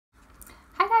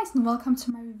guys, and welcome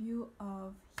to my review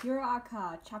of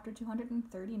HeroAca, chapter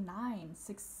 239,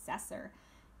 Successor.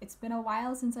 It's been a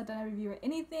while since I've done a review of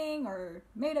anything or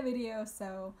made a video,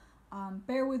 so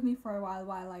bear with me for a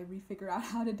while I refigure out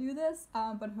how to do this,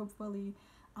 but hopefully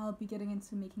I'll be getting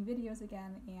into making videos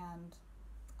again, and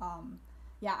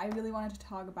yeah, I really wanted to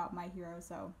talk about my hero,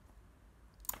 so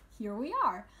here we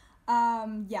are.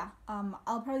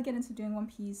 I'll probably get into doing One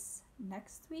Piece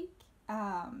next week.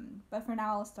 But for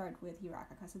now I'll start with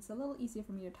HeroAca because it's a little easier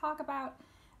for me to talk about,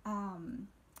 and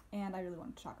I really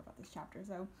want to talk about this chapter.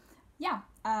 So yeah,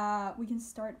 we can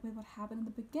start with what happened in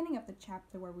the beginning of the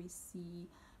chapter, where we see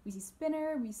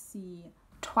Spinner, we see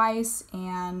Twice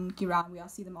and Giran. We all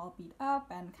see them all beat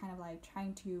up and kind of like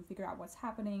trying to figure out what's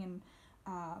happening,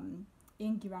 and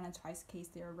in Giran and Twice's case,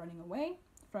 they're running away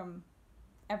from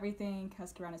everything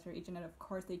because Giran is their agent, and of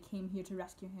course they came here to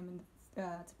rescue him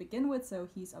to begin with, so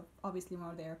he's obviously one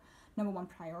of their #1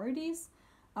 priorities.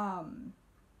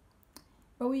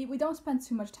 But we don't spend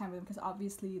too much time with him because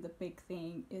obviously the big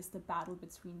thing is the battle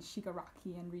between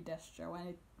Shigaraki and Redestro, and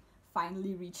it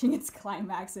finally reaching its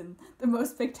climax in the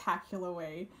most spectacular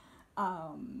way.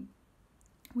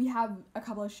 We have a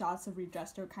couple of shots of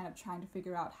Redestro kind of trying to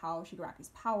figure out how Shigaraki's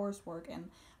powers work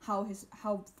and how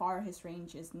far his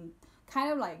range is, and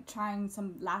kind of like trying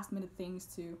some last minute things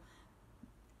to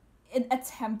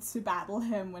attempt to battle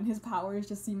him when his power is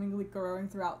just seemingly growing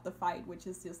throughout the fight, which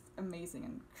is just amazing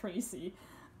and crazy.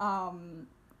 And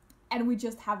we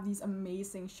just have these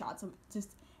amazing shots of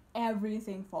just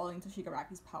everything falling to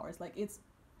Shigaraki's powers. Like, it's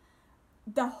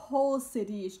the whole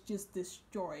city is just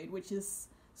destroyed, which is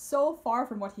so far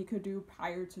from what he could do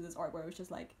prior to this arc, where it was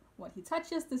just like what he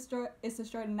touches is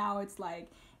destroyed, and now it's like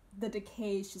the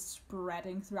decay is just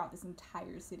spreading throughout this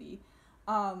entire city.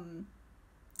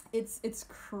 It's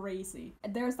crazy.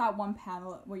 There's that one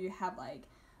panel where you have like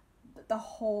the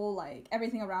whole, like,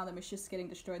 everything around them is just getting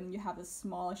destroyed, and you have this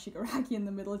small Shigaraki in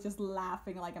the middle just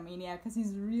laughing like a maniac because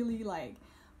he's really like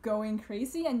going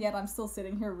crazy, and yet I'm still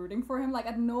sitting here rooting for him. Like,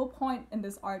 at no point in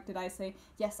this arc did I say,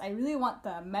 yes, I really want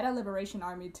the Meta Liberation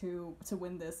Army to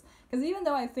win this, because even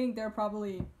though I think they're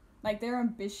probably, like, their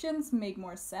ambitions make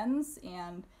more sense,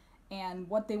 and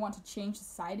what they want to change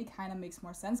society kind of makes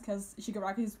more sense, because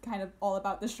Shigaraki is kind of all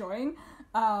about destroying.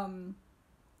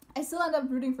 I still end up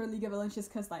rooting for League of Villains just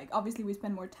because, like, obviously we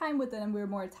spend more time with them and we're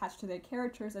more attached to their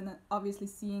characters, and then obviously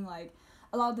seeing, like,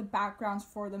 a lot of the backgrounds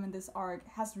for them in this arc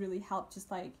has really helped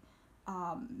just, like,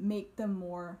 make them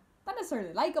more, not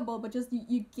necessarily likable, but just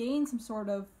you gain some sort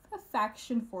of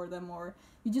affection for them, or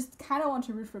you just kind of want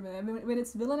to root for them. I mean, when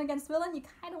it's villain against villain, you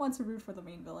kind of want to root for the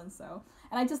main villain. So,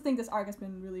 and I just think this arc has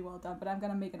been really well done, but I'm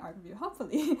gonna make an arc review,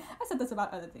 hopefully. I said this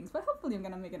about other things, but hopefully I'm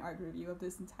gonna make an arc review of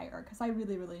this entire arc, because I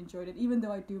really enjoyed it. Even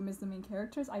though I do miss the main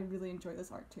characters, I really enjoy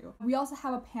this arc too. We also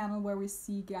have a panel where we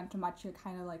see Gantomachi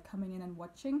kind of like coming in and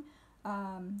watching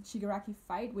Shigaraki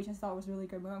fight, which I thought was really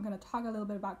good. I'm gonna talk a little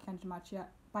bit about Gantomachi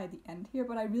by the end here,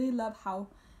 but I really love how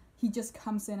he just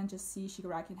comes in and just sees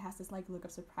Shigaraki and has this like look of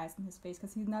surprise in his face,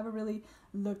 because he's never really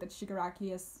looked at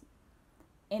Shigaraki as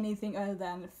anything other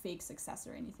than a fake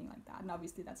successor or anything like that, and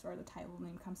obviously that's where the title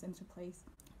name comes into place.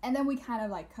 And then we kind of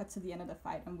like cut to the end of the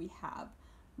fight, and we have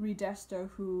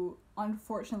Redestro, who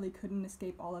unfortunately couldn't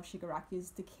escape all of Shigaraki's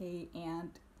decay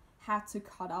and had to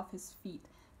cut off his feet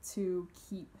to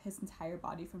keep his entire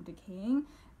body from decaying,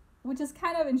 which is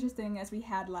kind of interesting, as we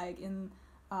had like in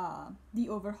the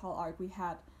overhaul arc, we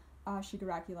had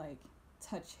Shigaraki like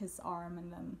touch his arm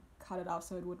and then cut it off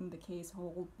so it wouldn't decay his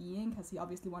whole being, because he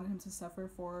obviously wanted him to suffer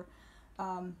for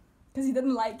because he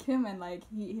didn't like him, and like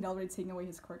he'd already taken away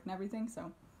his quirk and everything.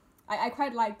 So I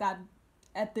quite like that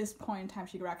at this point in time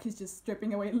Shigaraki's just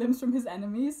stripping away limbs from his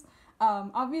enemies.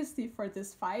 Obviously for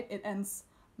this fight it ends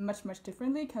much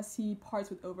differently, because he parts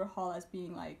with Overhaul as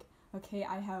being like, okay,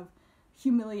 I have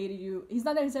humiliated you. He's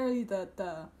not necessarily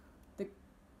the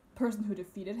person who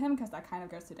defeated him, because that kind of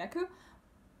goes to Deku,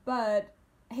 but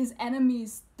his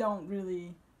enemies don't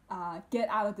really get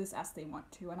out of this as they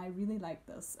want to, and I really like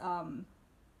this.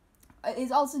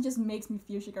 It also just makes me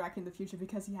fear Shigaraki in the future,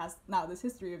 because he has now this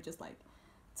history of just like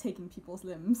taking people's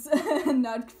limbs and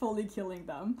not fully killing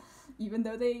them, even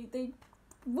though they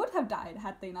would have died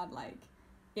had they not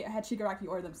had Shigaraki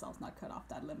or themselves not cut off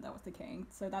that limb that was decaying.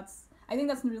 So I think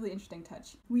that's a really interesting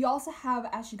touch. We also have,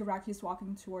 as Shigaraki is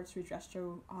walking towards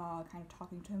Redestro, kind of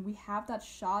talking to him, we have that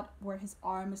shot where his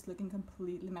arm is looking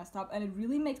completely messed up, and it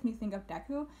really makes me think of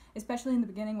Deku, especially in the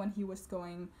beginning when he was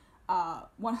going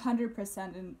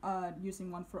 100% in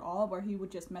using one for all, where he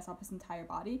would just mess up his entire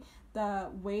body. The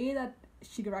way that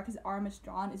Shigaraki's arm is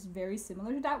drawn is very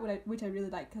similar to that, which I really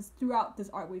like, because throughout this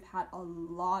art we've had a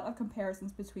lot of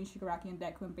comparisons between Shigaraki and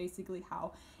Deku, and basically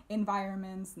how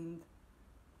environments and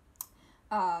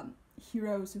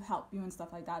heroes who help you and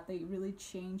stuff like that, they really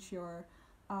change your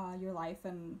life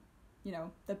and, you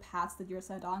know, the paths that you're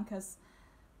set on, because,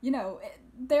 you know,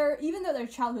 even though their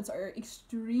childhoods are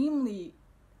extremely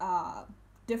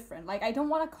different, like, I don't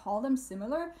want to call them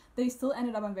similar, they still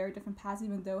ended up on very different paths,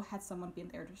 even though had someone been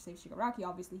there to save Shigaraki,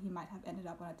 obviously he might have ended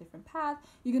up on a different path.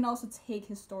 You can also take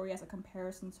his story as a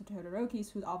comparison to Todoroki's,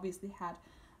 who obviously had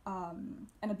an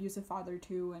abusive father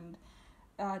too,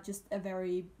 and just a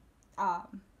very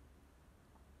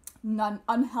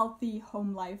unhealthy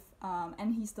home life,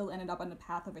 and he still ended up on the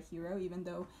path of a hero, even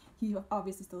though he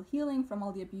obviously still healing from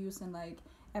all the abuse and like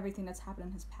everything that's happened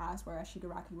in his past, whereas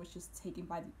Shigaraki was just taken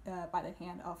by the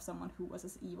hand of someone who was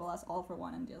as evil as All For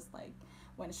One and just like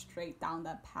went straight down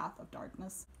that path of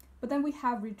darkness. But then we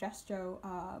have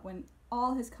Regesto, when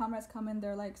all his comrades come in,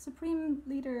 they're like, Supreme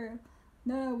Leader,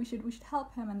 no, we should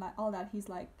help him, and like all that. He's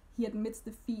like, he admits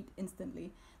defeat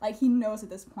instantly. Like, he knows at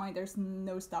this point there's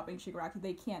no stopping Shigaraki,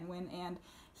 they can't win, and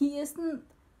he isn't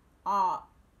a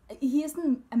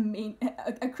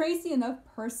crazy enough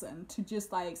person to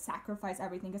just like sacrifice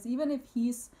everything, because even if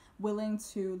he's willing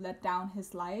to let down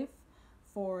his life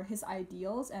for his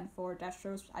ideals and for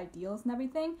Destro's ideals and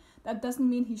everything, that doesn't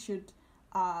mean he should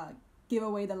give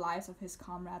away the lives of his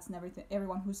comrades and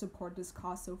everyone who supported this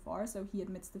cause so far. So he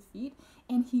admits defeat,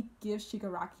 and he gives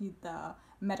Shigaraki the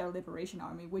Meta Liberation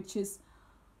Army, which is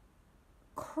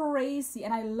crazy.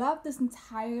 And I love this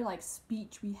entire like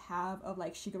speech we have of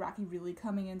like Shigaraki really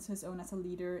coming into his own as a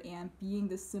leader and being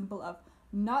this symbol of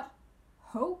not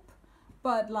hope,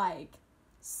 but like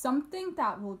something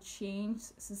that will change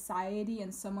society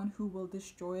and someone who will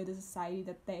destroy the society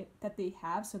that they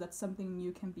have, so that something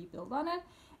new can be built on it.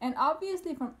 And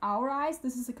obviously from our eyes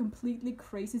this is a completely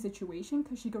crazy situation,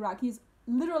 because Shigaraki is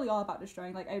literally all about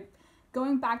destroying. Like,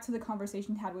 going back to the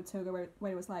conversation he had with Toga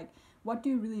where it was like, what do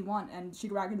you really want? And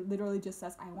Shigaraki literally just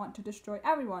says, I want to destroy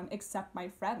everyone except my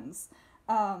friends.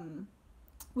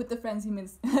 With the friends he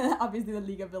means obviously the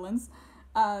League of Villains.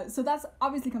 So that's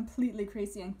obviously completely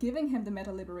crazy, and giving him the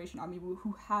Meta Liberation Army,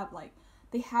 who have like,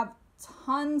 they have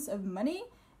tons of money,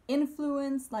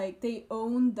 influence, like they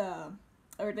own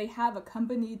they have a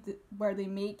company where they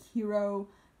make hero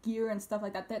gear and stuff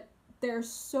like that, that there's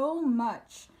so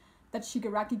much that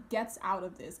Shigaraki gets out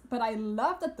of this. But I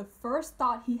love that the first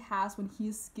thought he has when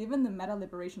he's given the Meta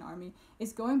Liberation Army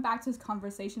is going back to his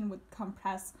conversation with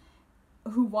Compress,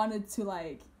 who wanted to,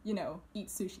 like, you know, eat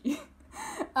sushi.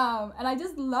 And I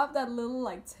just love that little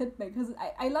like tidbit, because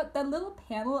I love that little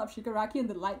panel of Shigaraki and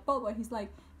the light bulb where he's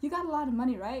like, you got a lot of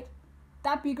money, right?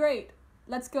 That'd be great.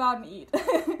 Let's go out and eat.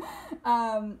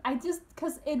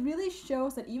 Because it really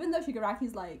shows that even though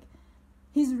Shigaraki's like,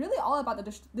 he's really all about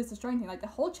this destroying thing, like the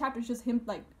whole chapter is just him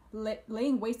like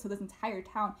laying waste to this entire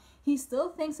town, he still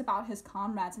thinks about his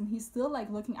comrades, and he's still like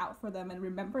looking out for them and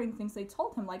remembering things they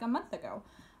told him like a month ago.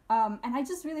 And I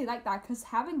just really like that, because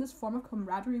having this form of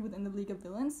camaraderie within the League of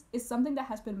Villains is something that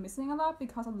has been missing a lot,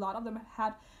 because a lot of them have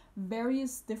had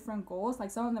various different goals.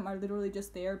 Like, some of them are literally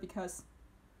just there because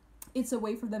it's a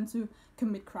way for them to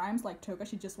commit crimes, like Toga,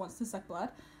 she just wants to suck blood.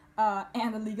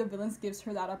 And the League of Villains gives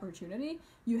her that opportunity.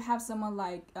 You have someone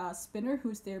like Spinner,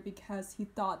 who's there because he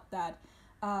thought that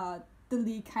the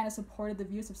League kind of supported the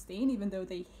views of Stain, even though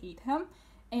they hate him.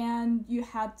 And you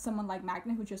had someone like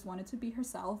Magna, who just wanted to be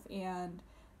herself, and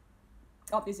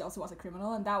obviously also was a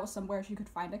criminal, and that was somewhere she could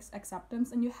find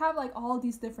acceptance. And you have like all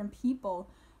these different people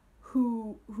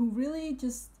who really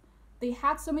just, they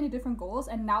had so many different goals,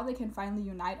 and now they can finally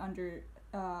unite under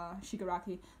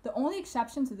Shigaraki. The only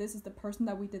exception to this is the person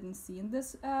that we didn't see in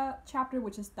this chapter,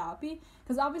 which is Dabi,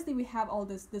 because obviously we have all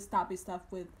this Dabi stuff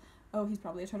with, oh, he's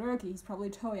probably a Todoroki, he's probably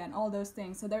Toya, and all those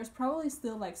things, so there's probably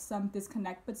still like some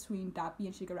disconnect between Dabi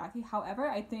and Shigaraki. However,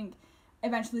 I think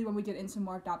eventually when we get into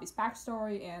more of Dabi's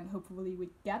backstory, and hopefully we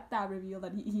get that reveal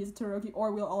that he is a Todoroki,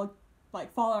 or we'll all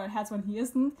like fall on our heads when he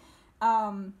isn't,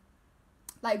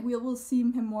 like we'll see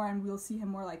him more, and we'll see him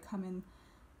more like come in,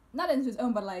 not into his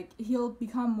own, but like he'll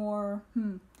become more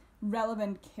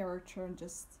relevant character, and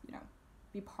just, you know,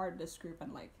 be part of this group,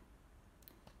 and like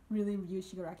really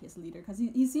use Shigaraki as a leader, because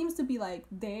he seems to be like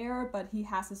there, but he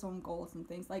has his own goals and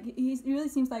things. Like he really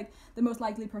seems like the most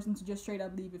likely person to just straight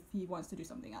up leave if he wants to do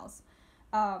something else.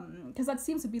 Because that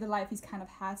seems to be the life he's kind of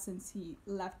had since he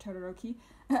left Todoroki,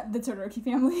 the Todoroki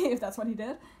family, if that's what he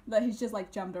did. That he's just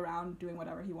like jumped around doing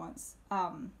whatever he wants.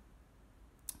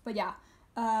 But yeah,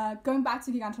 Going back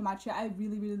to Gigantomachia, I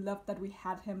really, really loved that we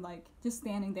had him, like, just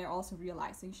standing there also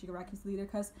realizing Shigaraki's leader,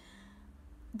 because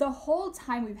the whole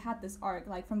time we've had this arc,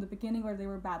 like, from the beginning where they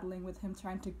were battling with him,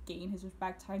 trying to gain his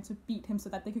respect, trying to beat him so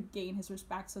that they could gain his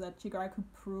respect, so that Shigaraki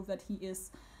could prove that he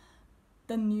is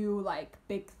the new, like,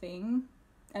 big thing,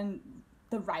 and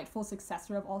the rightful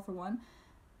successor of All for One.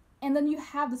 And then you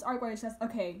have this arc where it says,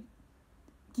 okay,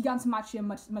 Gigantomachia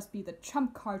must be the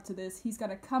trump card to this. He's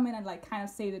gonna come in and, like, kind of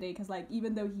save the day, because, like,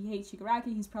 even though he hates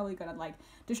Shigaraki, he's probably gonna, like,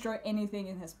 destroy anything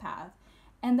in his path.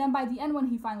 And then by the end, when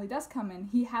he finally does come in,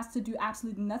 he has to do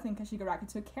absolutely nothing because Shigaraki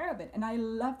took care of it. And I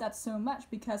love that so much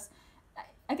because,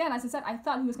 again, as I said, I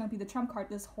thought he was going to be the trump card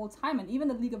this whole time. And even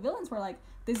the League of Villains were like,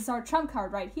 this is our trump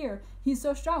card right here. He's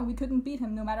so strong, we couldn't beat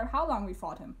him no matter how long we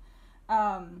fought him.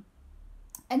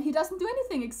 And he doesn't do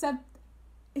anything except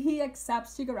he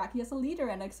accepts Shigaraki as a leader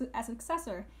and as a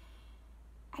successor.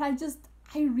 And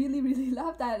I really, really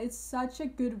love that. It's such a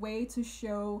good way to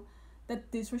show that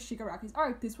this was Shigaraki's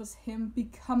arc. This was him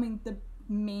becoming the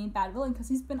main bad villain, because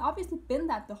he's obviously been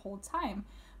that the whole time.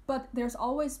 But there's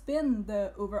always been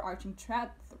the overarching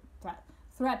threat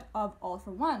of All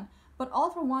for One. But All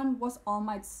for One was All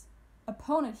Might's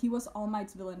opponent. He was All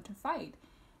Might's villain to fight.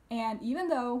 And even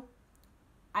though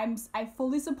I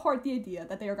fully support the idea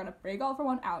that they are gonna break All for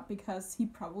One out, because he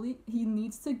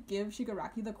needs to give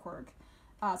Shigaraki the quirk,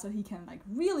 so he can, like,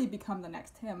 really become the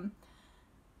next him.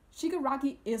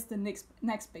 Shigaraki is the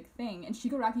next big thing, and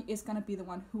Shigaraki is gonna be the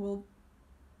one who will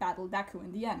battle Deku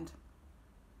in the end.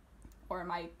 Or in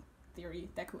my theory,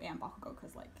 Deku and Bakugo,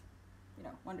 because, like, you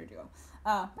know, Wonder Duo.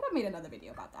 But I made another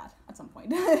video about that at some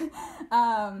point.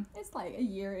 It's like a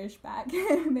year-ish back,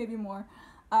 maybe more.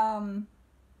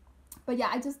 But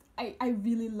yeah, I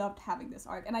really loved having this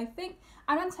arc, and I think,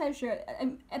 I'm not entirely sure,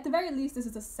 at the very least this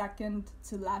is the second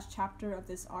to last chapter of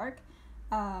this arc.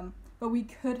 But we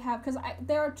could have, because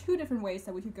there are two different ways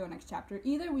that we could go next chapter.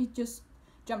 Either we just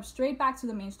jump straight back to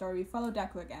the main story, we follow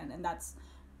Deku again, and that's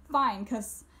fine,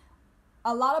 because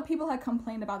a lot of people had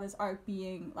complained about this arc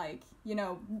being, like, you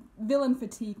know, villain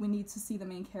fatigue. We need to see the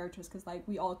main characters, because, like,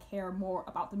 we all care more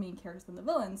about the main characters than the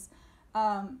villains.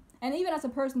 And even as a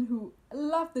person who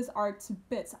loved this arc to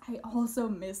bits, I also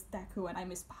miss Deku, and I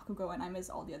miss Bakugo, and I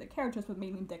miss all the other characters, but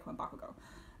mainly Deku and Bakugo.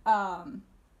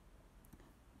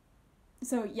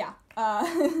 So yeah,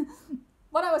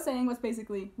 what I was saying was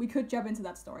basically we could jump into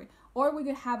that story, or we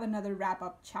could have another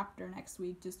wrap-up chapter next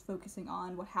week, just focusing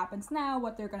on what happens now,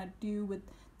 what they're gonna do with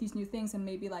these new things, and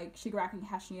maybe, like, Shigaraki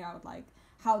hashing out, like,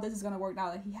 how this is gonna work now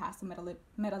that he has the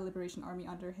Meta Liberation Army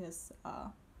under his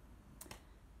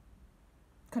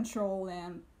control,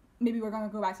 and maybe we're gonna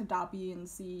go back to Dabi and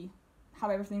see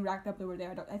how everything racked up over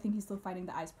there. I think he's still fighting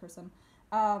the ice person.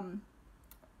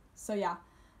 So yeah.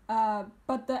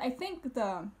 But I think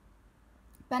the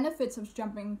benefits of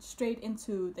jumping straight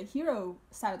into the hero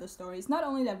side of the story is not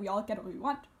only that we all get what we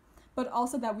want, but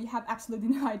also that we have absolutely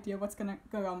no idea what's gonna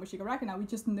go on with Shigaraki now. We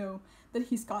just know that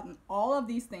he's gotten all of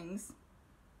these things,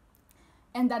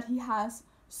 and that he has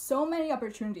so many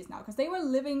opportunities now, because they were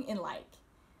living in, like,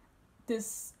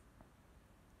 this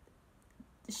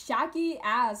shaggy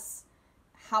ass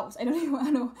house. I don't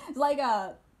even know. It's like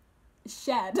a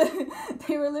shed.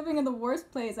 They were living in the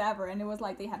worst place ever, and it was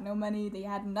like they had no money, they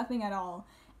had nothing at all,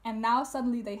 and now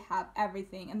suddenly they have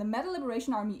everything. And the Meta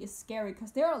Liberation Army is scary,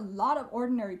 because there are a lot of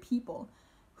ordinary people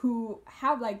who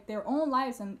have, like, their own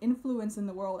lives and influence in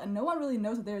the world, and no one really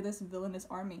knows that they're this villainous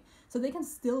army, so they can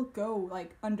still go,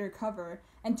 like, undercover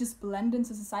and just blend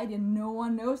into society, and no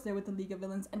one knows they're with the League of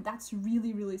Villains. And that's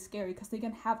really, really scary, because they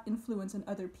can have influence on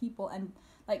other people and,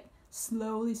 like,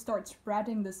 slowly start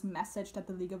spreading this message that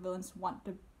the League of Villains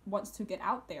wants to get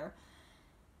out there.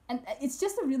 And it's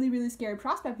just a really, really scary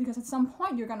prospect, because at some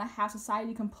point you're gonna have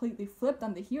society completely flipped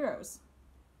on the heroes.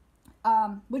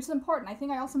 Which is important. I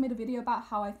think I also made a video about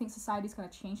how I think society's gonna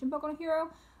change in Boku no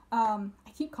Hero. I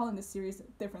keep calling this series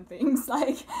different things.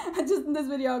 Like, just in this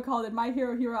video I called it My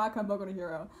Hero, HeroAca, and Boku no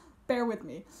Hero. Bear with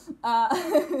me.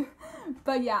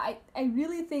 But yeah, I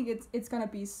really think it's gonna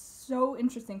be so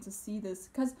interesting to see this,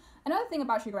 because another thing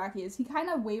about Shigaraki is he kind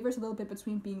of wavers a little bit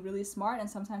between being really smart and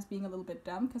sometimes being a little bit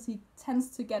dumb, because he tends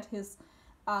to get his,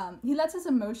 he lets his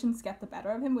emotions get the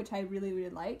better of him, which I really, really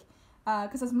like.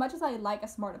 Because as much as I like a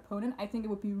smart opponent, I think it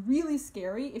would be really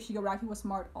scary if Shigaraki was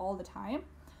smart all the time.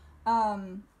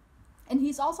 And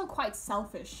he's also quite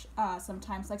selfish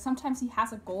sometimes. Like, sometimes he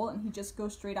has a goal and he just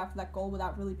goes straight after that goal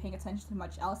without really paying attention to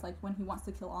much else. Like, when he wants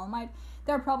to kill All Might,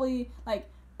 there are probably, like,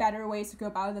 better ways to go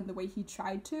about it than the way he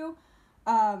tried to.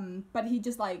 But he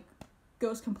just, like,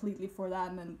 goes completely for that,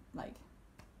 and then, like,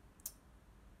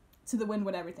 to the win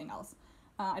with everything else.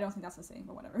 I don't think that's the same,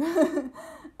 but whatever.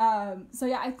 So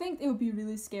yeah, I think it would be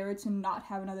really scary to not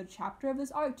have another chapter of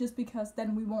this arc, just because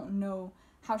then we won't know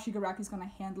how Shigaraki's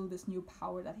gonna handle this new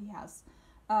power that he has.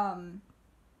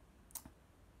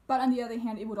 But on the other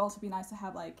hand, it would also be nice to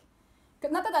have, like,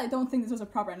 not that I don't think this was a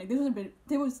proper ending.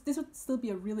 This would still be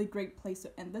a really great place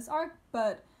to end this arc,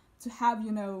 but to have,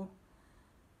 you know,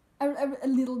 a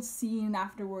little scene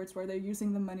afterwards where they're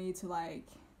using the money to, like,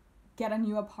 get a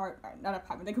new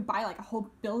apartment. They could buy, like, a whole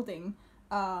building,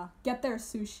 get their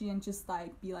sushi and just,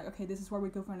 like, be like, okay, this is where we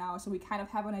go for now. So we kind of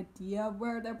have an idea of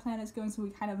where their plan is going, so we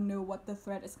kind of know what the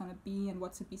threat is going to be and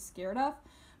what to be scared of.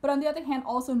 But on the other hand,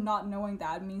 also not knowing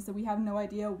that means that we have no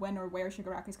idea when or where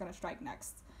Shigaraki is going to strike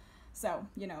next. So,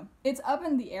 you know, it's up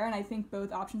in the air, and I think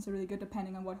both options are really good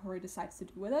depending on what Hori decides to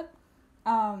do with it.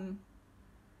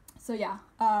 So yeah,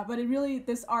 but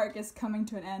this arc is coming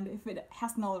to an end if it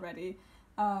hasn't already.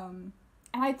 And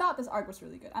I thought this arc was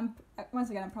really good. Once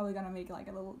again, I'm probably gonna make, like,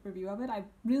 a little review of it. I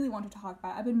really want to talk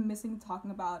about it. I've been missing talking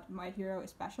about My Hero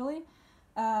especially,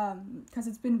 because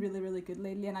it's been really, really good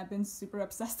lately, and I've been super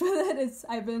obsessed with it.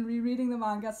 I've been rereading the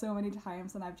manga so many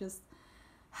times, and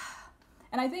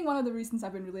and I think one of the reasons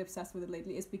I've been really obsessed with it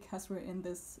lately is because we're in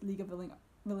this League of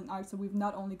Villain arc, so we've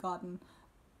not only gotten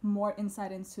more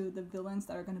insight into the villains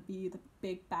that are going to be the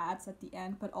big bads at the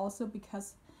end, but also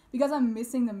because I'm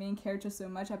missing the main characters so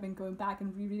much, I've been going back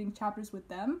and rereading chapters with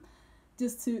them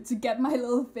just to get my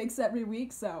little fix every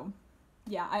week. So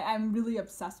yeah, I'm really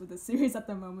obsessed with this series at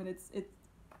the moment.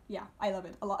 Yeah, I love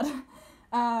it a lot.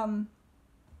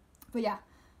 But yeah,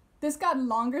 this got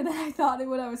longer than I thought it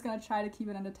would. I was going to try to keep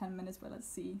it under 10 minutes, but let's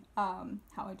see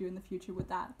how I do in the future with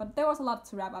that. But there was a lot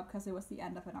to wrap up because it was the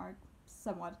end of an arc,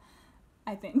 somewhat,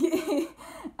 I think.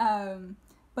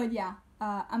 But yeah,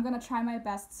 I'm going to try my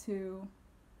best to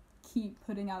keep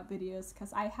putting out videos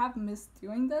because I have missed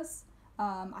doing this.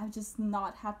 I've just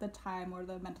not had the time or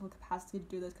the mental capacity to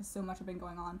do this because so much has been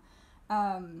going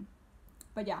on.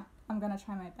 But yeah, I'm going to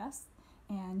try my best.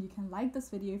 And you can like this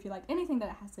video if you liked anything that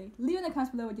I have to say. Leave in the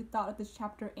comments below what you thought of this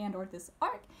chapter and or this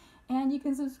arc. And you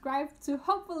can subscribe to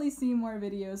hopefully see more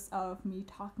videos of me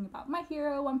talking about My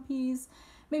Hero, One Piece,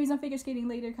 maybe some figure skating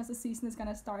later because the season is going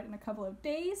to start in a couple of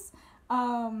days.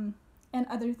 And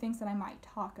other things that I might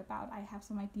talk about. I have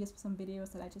some ideas for some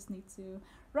videos that I just need to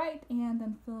write and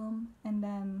then film, and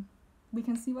then we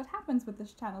can see what happens with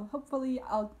this channel. Hopefully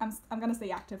I'm going to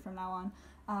stay active from now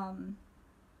on.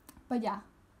 But yeah.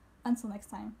 Until next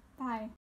time, bye.